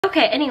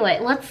Okay, anyway,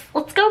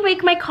 let's go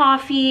make my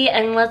coffee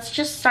and let's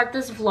just start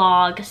this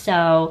vlog.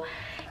 So,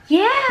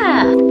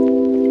 yeah.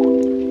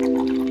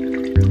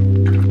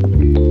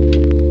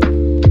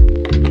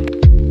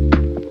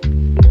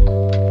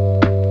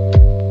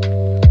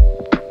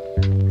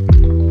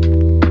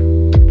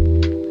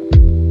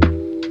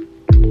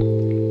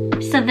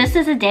 So this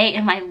is a day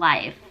in my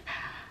life.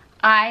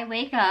 I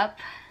wake up.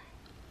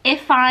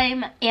 If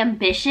I'm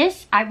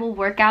ambitious, I will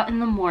work out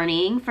in the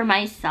morning for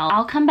myself.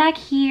 I'll come back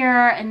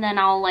here and then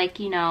I'll, like,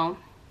 you know,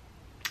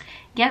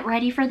 get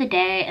ready for the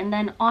day. And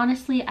then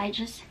honestly, I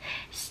just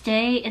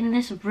stay in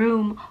this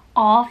room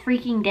all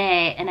freaking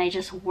day and I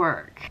just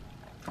work.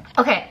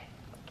 Okay,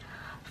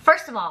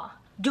 first of all,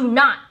 do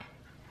not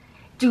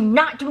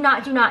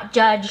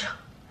judge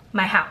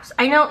my house.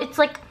 I know it's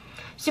like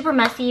super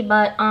messy,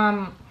 but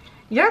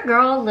your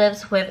girl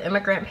lives with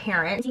immigrant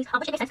parents. Which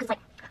makes sense because, like,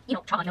 you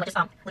know, trauma, you know, just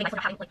leave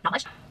myself having like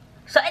knowledge.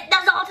 So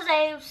that's all to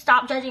say.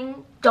 Stop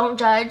judging. Don't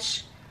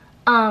judge.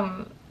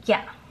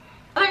 Yeah.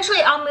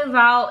 Eventually I'll move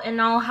out and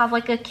I'll have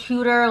like a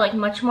cuter, like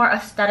much more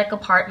aesthetic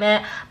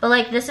apartment. But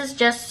like this is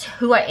just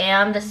who I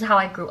am. This is how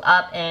I grew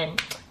up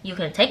and you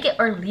can take it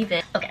or leave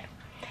it. Okay.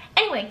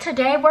 Anyway,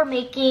 today we're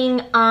making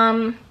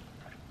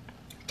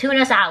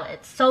tuna salad.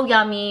 So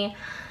yummy.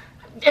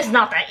 It's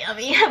not that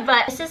yummy,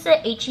 but this is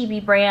the H-E-B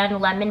brand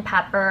lemon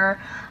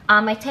pepper.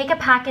 I take a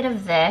packet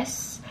of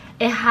this.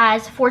 It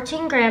has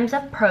 14 grams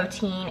of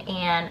protein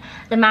and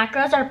the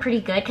macros are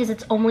pretty good because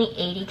it's only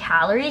 80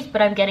 calories,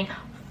 but I'm getting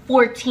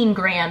 14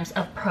 grams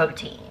of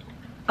protein,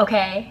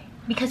 okay?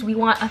 Because we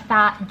want a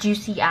fat,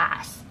 juicy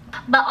ass.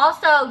 But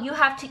also, you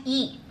have to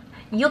eat.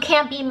 You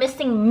can't be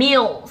missing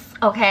meals,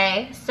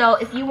 okay? So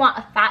if you want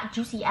a fat,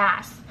 juicy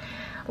ass,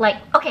 like,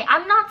 okay,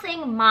 I'm not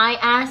saying my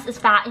ass is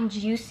fat and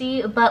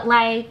juicy, but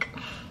like,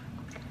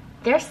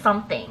 there's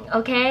something,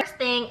 okay? First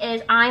thing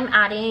is I'm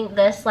adding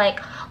this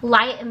like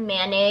light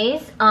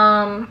mayonnaise,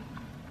 boom,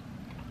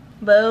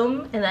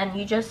 and then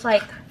you just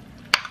like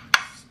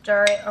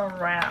stir it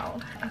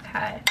around.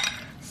 Okay,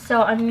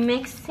 so I'm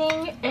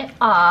mixing it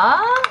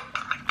up.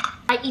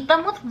 I eat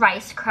them with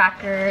rice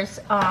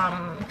crackers.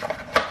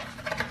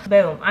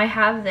 Boom, I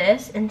have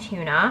this and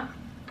tuna.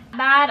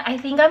 I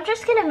think I'm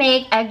just gonna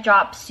make egg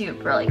drop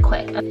soup really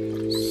quick.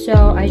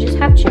 So I just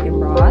have chicken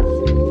broth,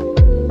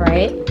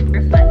 right?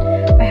 But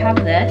I have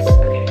this,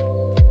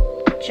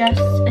 just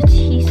a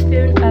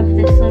teaspoon of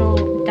this little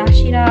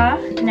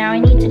dashira. Now I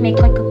need to make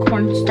like a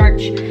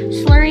cornstarch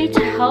slurry to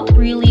help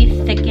really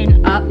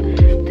thicken up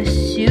the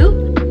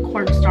soup.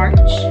 Cornstarch.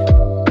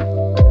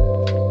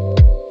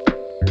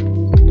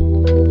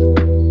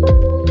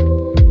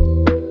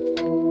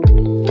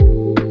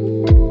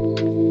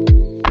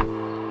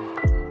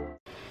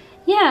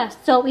 Yeah,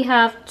 so we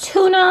have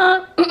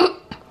tuna,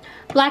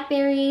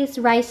 blackberries,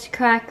 rice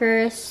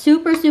crackers,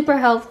 super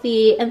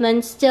healthy, and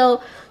then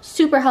still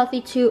super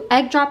healthy too,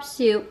 egg drop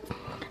soup.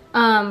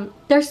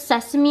 There's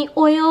sesame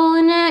oil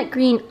in it,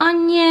 green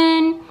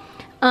onion.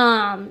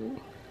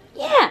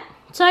 Yeah,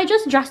 so I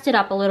just dressed it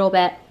up a little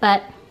bit,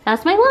 but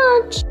that's my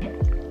lunch.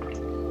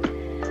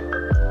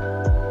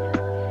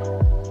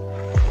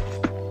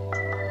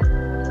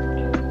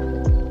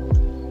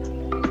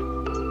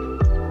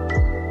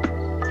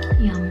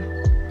 Yum.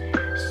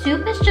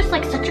 Soup is just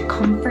like such a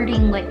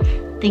comforting like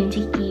thing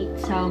to eat,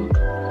 so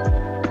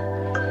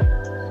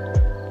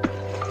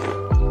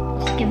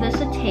let's give this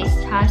a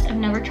taste test. I've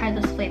never tried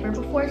this flavor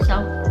before, so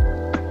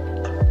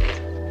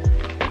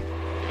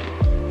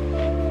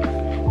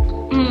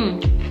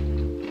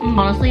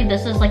honestly,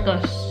 this is like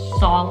a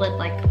solid,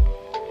 like,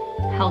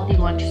 healthy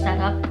lunch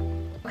setup.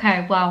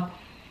 Okay, well,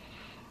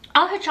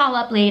 I'll hit y'all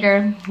up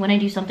later when I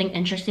do something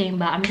interesting,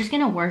 but I'm just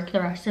gonna work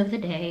the rest of the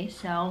day,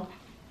 so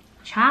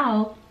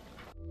ciao.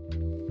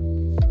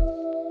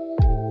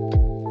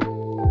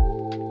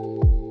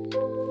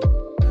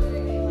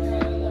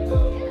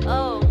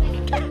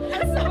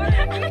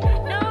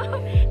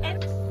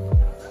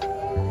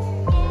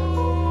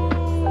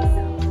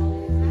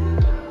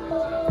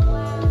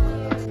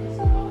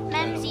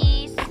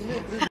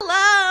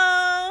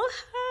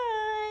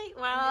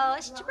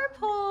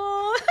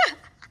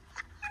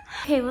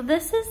 Okay, well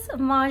this is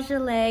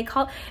Majole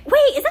called.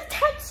 Wait, is that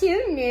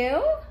tattoo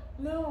new?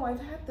 No, I've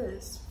had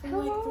this for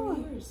like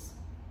 3 years.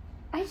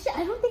 I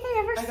don't think I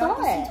ever saw got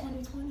this it. in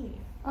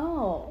 2020.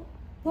 Oh.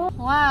 Well,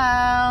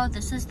 wow,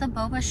 this is the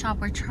boba shop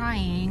we're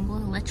trying. We'll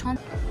let you on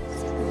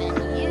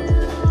menu.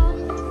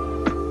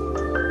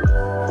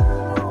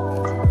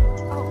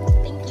 Oh,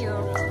 thank you.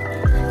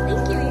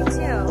 Thank you, you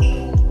too.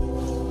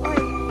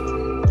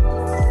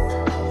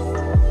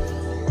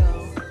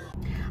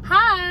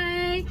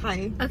 Hi.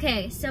 Hi.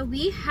 Okay, so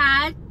we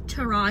had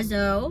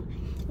terrazzo.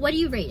 What do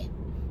you rate it?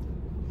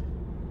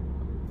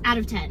 Out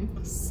of 10?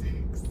 A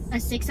 6. A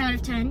 6 out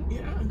of 10?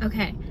 Yeah.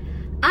 Okay.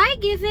 I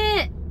give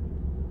it,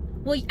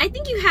 well, I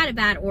think you had a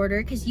bad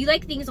order because you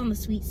like things on the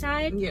sweet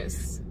side.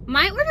 Yes.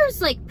 My order was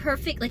like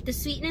perfect. Like the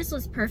sweetness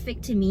was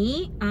perfect to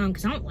me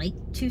because I don't like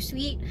too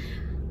sweet.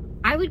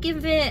 I would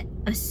give it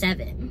a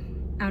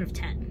 7 out of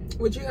 10.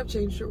 Would you have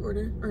changed your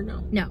order or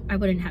no? No, I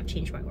wouldn't have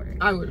changed my order.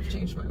 I would have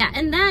changed my order. Yeah,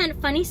 and then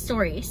funny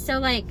story. So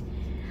like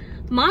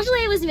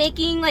Majale was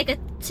making like a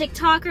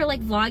TikTok or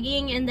like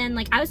vlogging, and then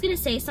like I was gonna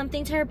say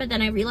something to her, but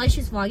then I realized she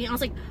was vlogging. I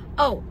was like,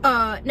 oh,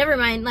 never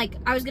mind. Like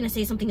I was gonna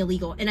say something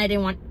illegal and I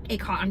didn't want it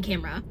caught on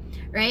camera,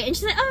 right? And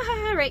she's like, oh,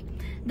 haha, right.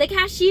 The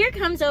cashier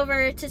comes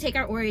over to take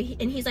our order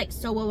and he's like,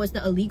 so what was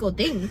the illegal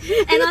thing?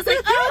 And I was like,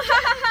 oh,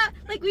 ha, ha, ha.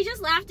 Like we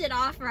just laughed it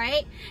off,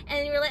 right?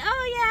 And we were like,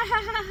 oh yeah,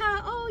 ha, ha,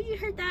 ha. Oh, you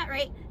heard that,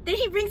 right? Then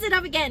he brings it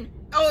up again.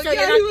 Oh so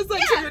yeah, he was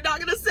like, so you're not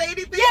gonna say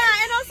anything?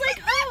 Yeah, and I was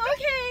like, oh,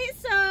 okay.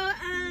 So,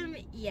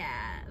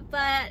 yeah,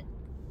 but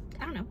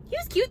I don't know. He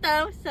was cute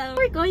though. So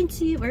where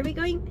are we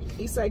going?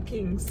 Eastside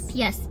Kings.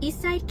 Yes,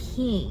 Eastside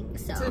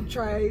Kings. So to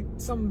try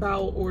some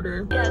bao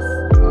order. yes.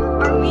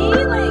 Are we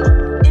like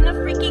in a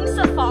freaking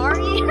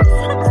safari or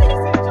something?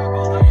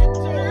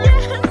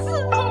 Yes.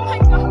 Oh my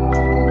god.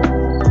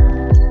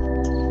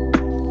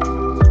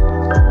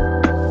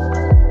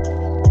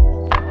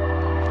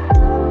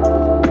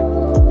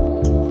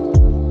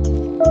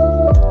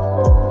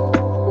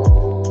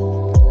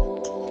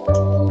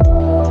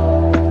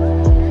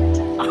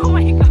 Oh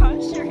my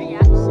gosh, your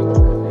reaction.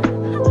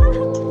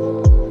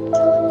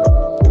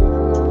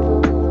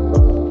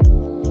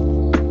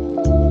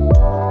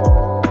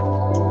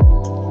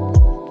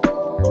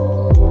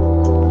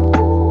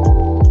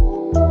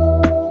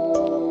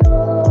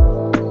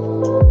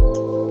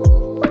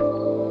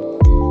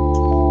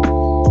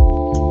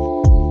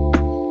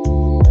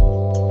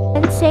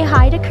 And say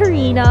hi to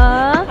Karina.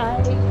 Hi.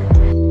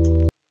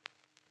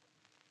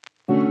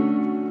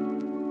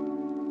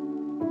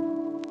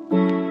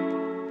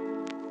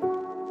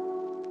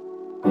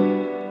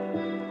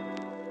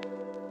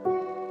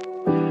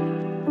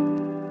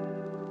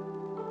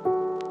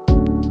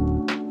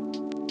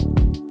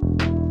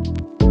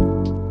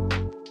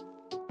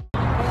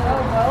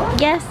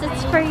 Yes,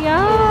 it's for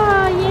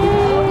y'all. Yay.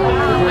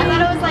 I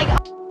thought it was like